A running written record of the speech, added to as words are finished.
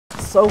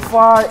So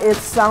far, it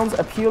sounds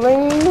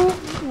appealing.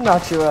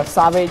 Not sure,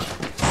 savage.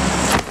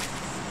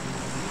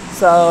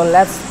 So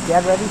let's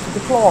get ready to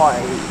deploy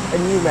a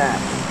new map.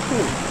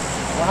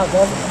 Wow,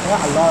 there are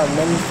a lot of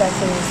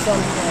manufacturing,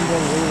 some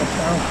random real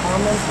town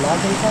comments,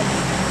 login text.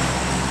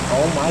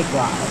 Oh my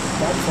god,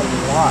 that's a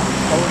lot.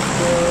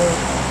 Poster,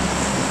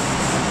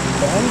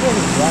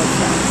 abandoned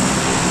website.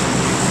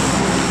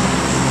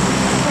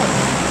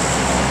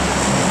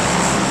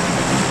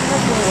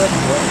 That's not what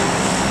it was.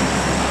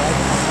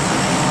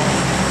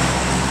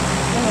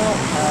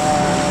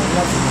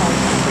 Let's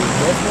concentrate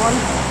this one.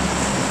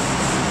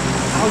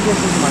 I'll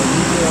just use my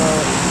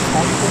usual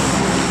tactics.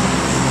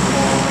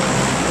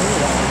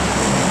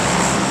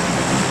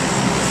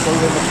 Go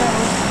with the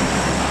channel.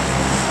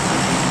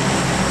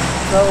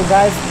 So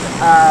guys,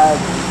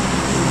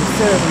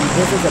 seriously,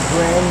 this is a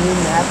brand new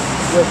map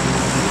with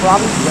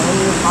probably brand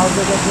new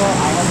houses as well.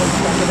 I haven't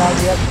checked it out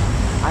yet.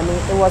 I mean,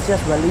 it was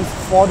just released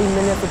 40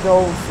 minutes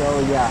ago, so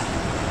yeah.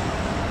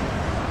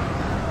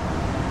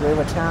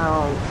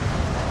 Rivertown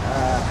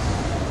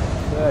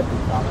could be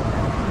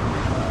problematic.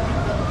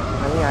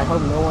 I mean, I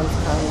hope no one's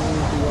coming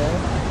here.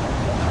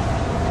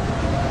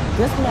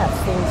 This map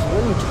seems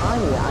really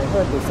tiny. I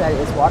heard they said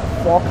it's what,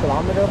 4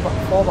 kilometers,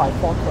 4 by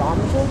 4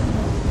 kilometers.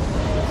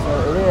 So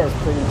it is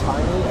pretty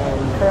tiny,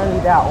 and currently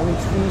there are only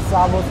 3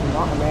 servers in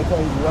North America,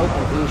 Europe,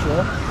 and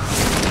Asia.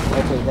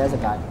 Okay, there's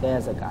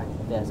a guy.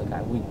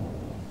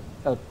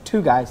 Oh,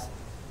 2 guys.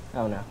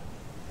 Oh no.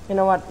 You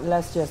know what?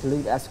 Let's just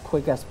leave as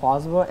quick as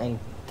possible and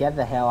get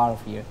the hell out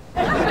of here.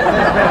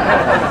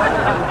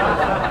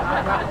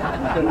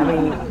 I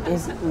mean,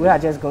 we are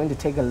just going to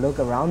take a look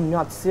around.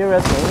 Not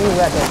seriously, we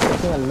are just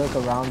taking a look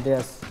around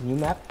this new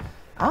map.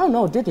 I don't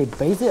know, did they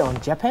base it on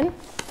Japan?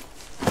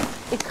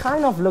 It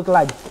kind of looked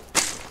like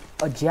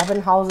a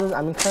Japan houses.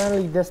 I mean,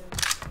 currently this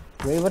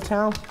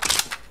Rivertown.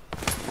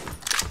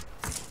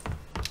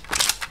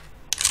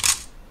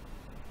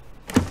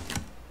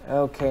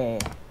 Okay,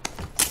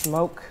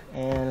 smoke,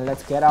 and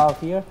let's get out of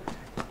here.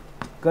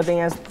 Good thing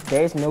is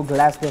there's no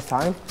glass this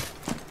time.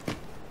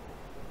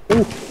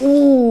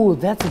 Ooh,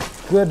 that's a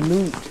good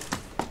loot.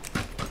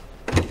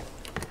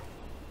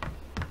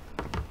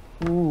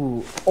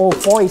 Ooh, oh,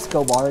 4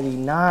 scope already,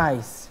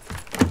 nice.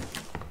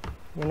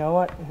 You know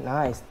what?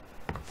 Nice.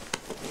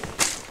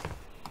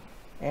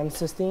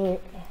 M16.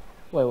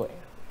 Wait.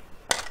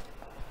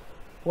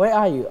 Where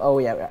are you? Oh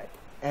yeah, right.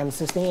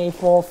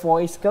 M16A4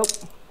 4 scope.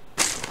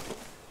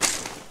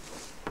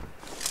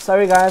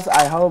 Sorry guys,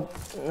 I hope.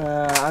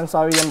 I'm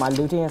sorry that my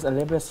looting is a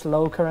little bit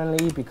slow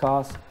currently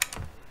because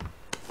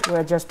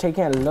we're just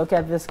taking a look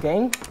at this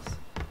game.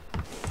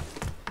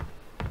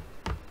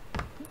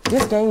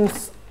 This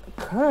game's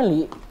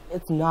currently,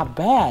 it's not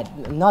bad,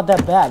 not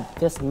that bad,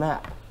 this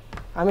map.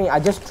 I mean, I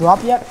just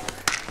dropped yet,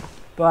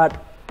 but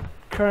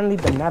currently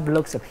the map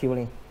looks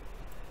appealing.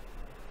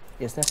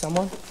 Is there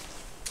someone?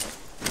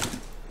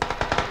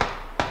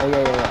 Oh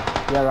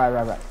yeah,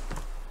 right.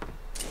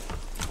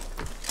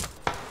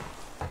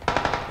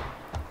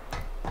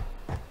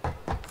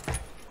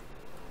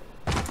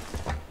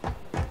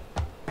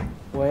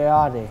 Where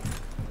are they?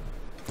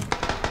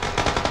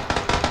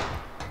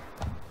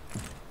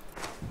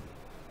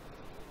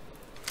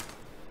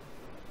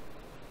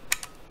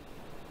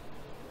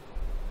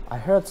 I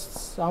heard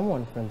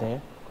someone from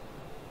there.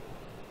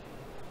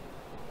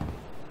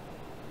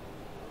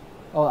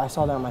 Oh, I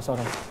saw them.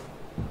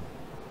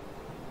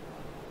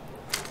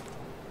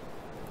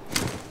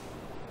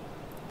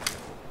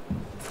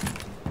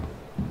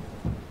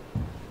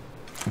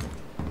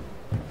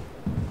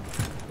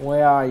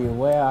 Where are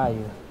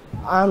you?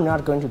 I'm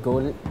not going to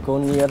go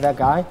near that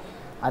guy.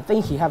 I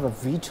think he have a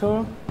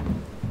V-turn.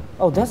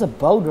 Oh, there's a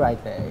boat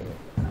right there.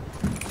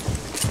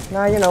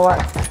 Now you know what?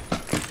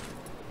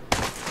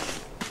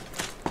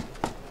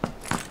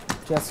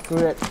 Just screw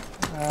it.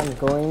 I'm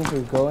going to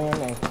go in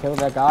and kill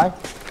that guy.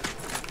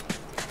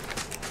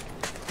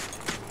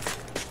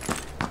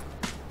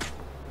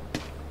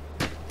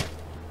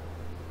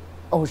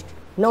 Oh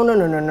no!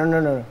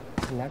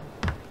 No.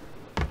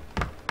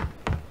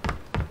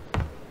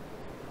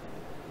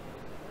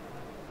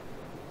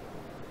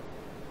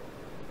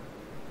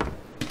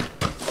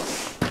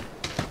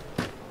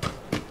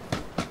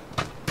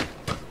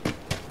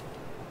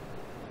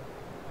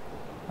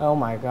 Oh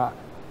my god.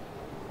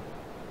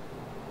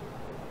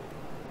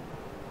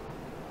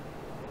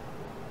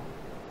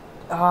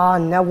 Ah,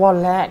 network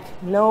lag.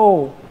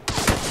 No.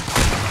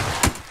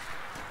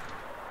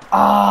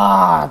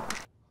 Ah.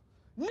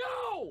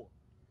 No.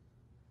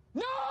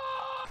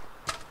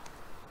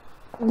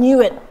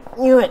 Knew it.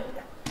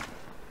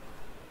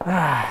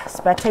 Ah,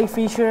 spectate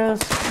features.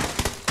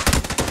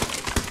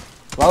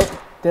 Well,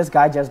 this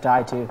guy just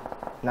died too.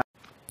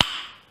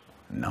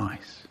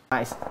 Nice.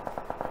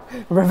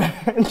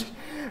 Revenge.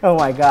 Oh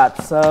my god,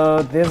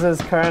 so this is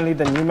currently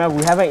the new map.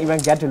 We haven't even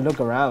get to look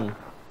around.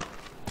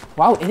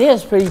 Wow, it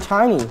is pretty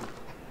tiny.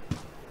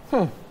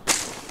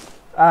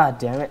 Ah,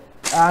 damn it.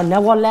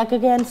 Network lag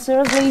again,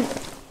 seriously?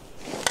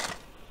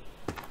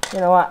 You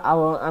know what,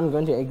 I'm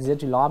going to exit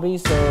the lobby,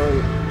 so...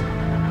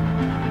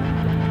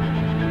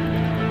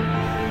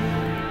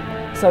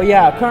 So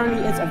yeah,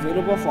 currently it's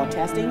available for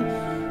testing.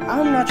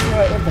 I'm not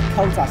sure if the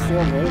codes are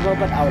still available,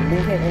 but I'll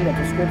link it in the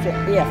description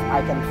if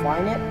I can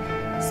find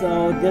it.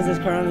 So this is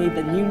currently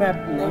the new map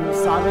named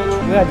Savage.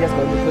 We are just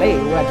going to play.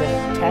 We are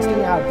just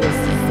testing out this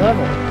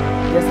server,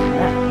 this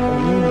map, the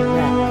new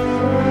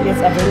map.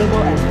 It's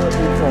available until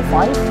April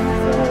 5. So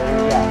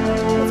yeah,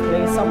 let's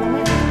play some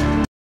map.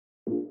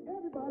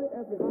 Everybody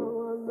ask me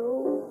how I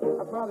know.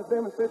 I smiled at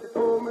them and said she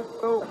told me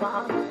so.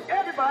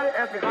 Everybody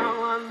ask me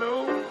how I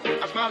know.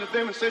 I smiled at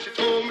them and said she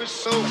told me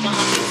so.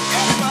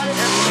 Everybody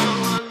ask me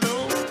how I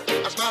know.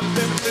 I smiled at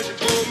them and said she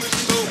told me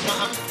so.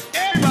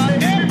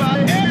 Everybody,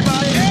 everybody,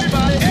 everybody,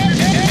 everybody,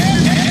 everybody.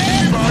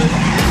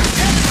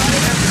 Everybody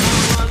ask me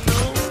how I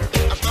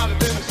know. I smiled at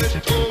them and said she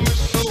told me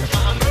so.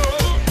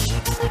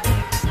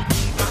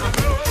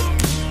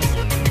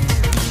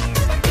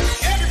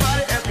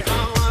 Everybody ask me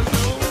how I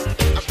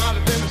know. I smiled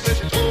at them and said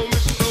she told me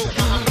so.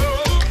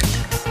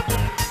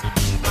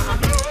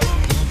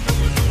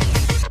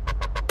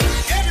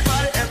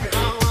 Everybody ask me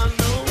how I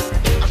know.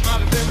 I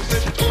smiled at them and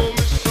said she told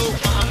me so.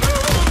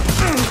 Everybody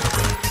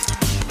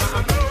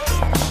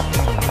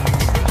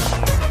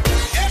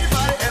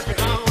ask me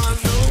how I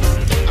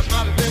know.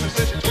 I smiled at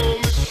them and said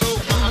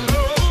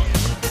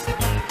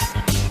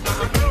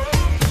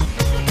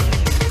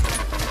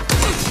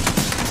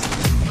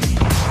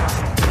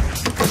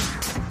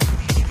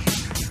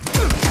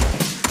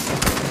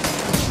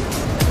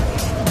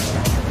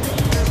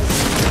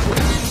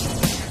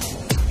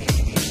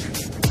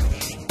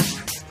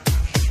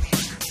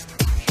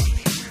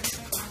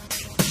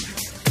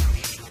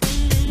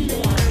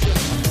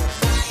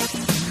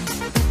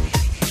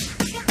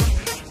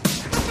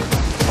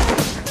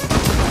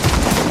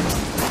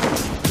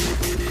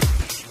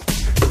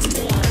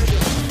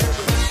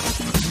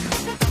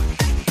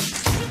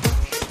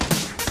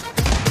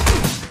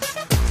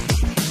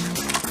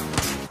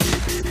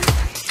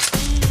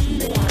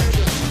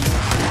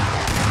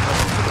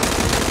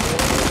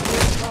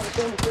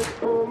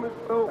told me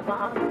so.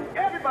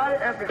 Everybody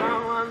ask me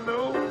how I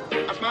know.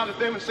 I smiled at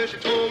them and said she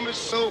told me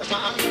so.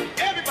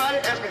 Everybody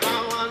ask me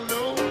how I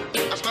know.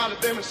 I smiled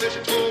at them and said she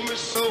told me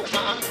so.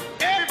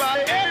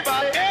 Everybody,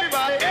 everybody,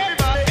 everybody,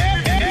 everybody,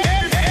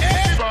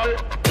 everybody.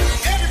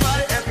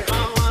 Everybody ask me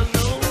how I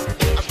know.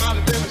 I smiled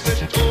at them and said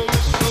she told me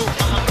so.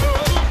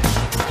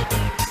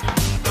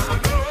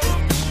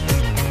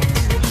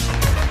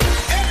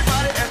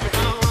 Everybody ask me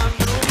how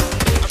I know.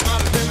 I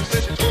smiled at them and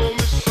said she told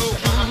me so.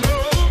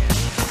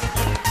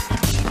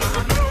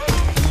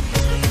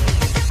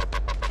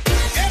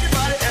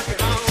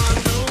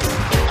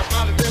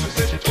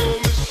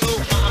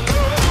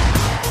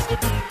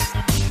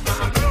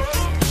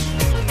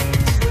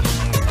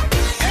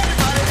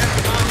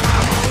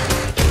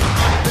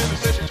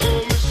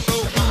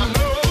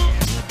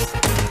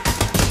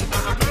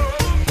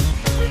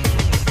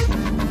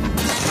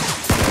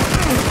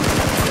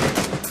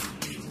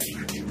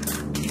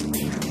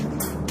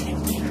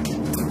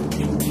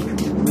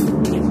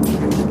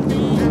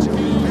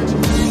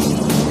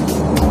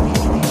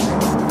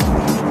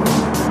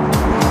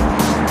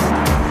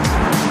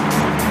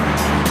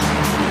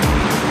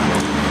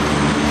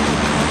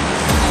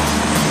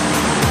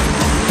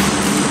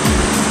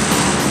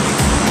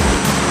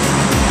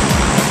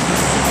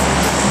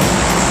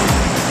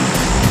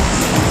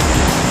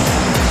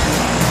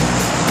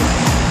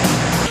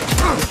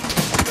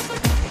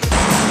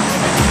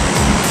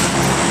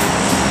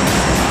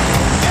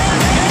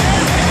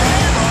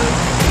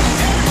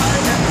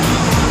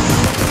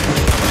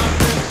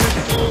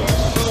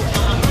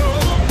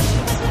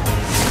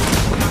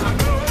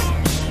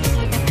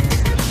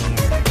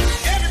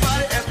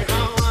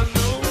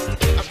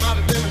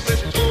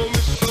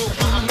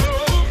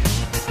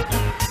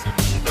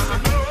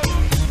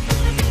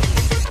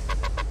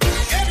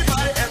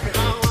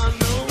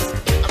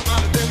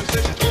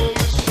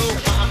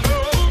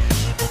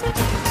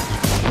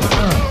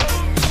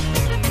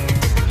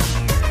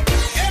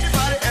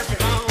 ask me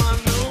how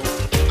I know.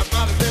 I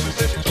smiled at them and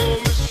said she told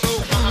me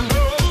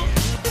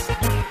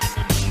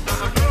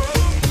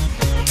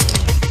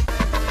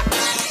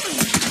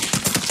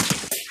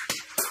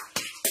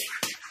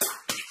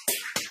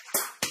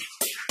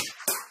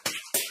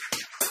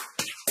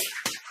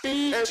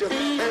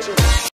so.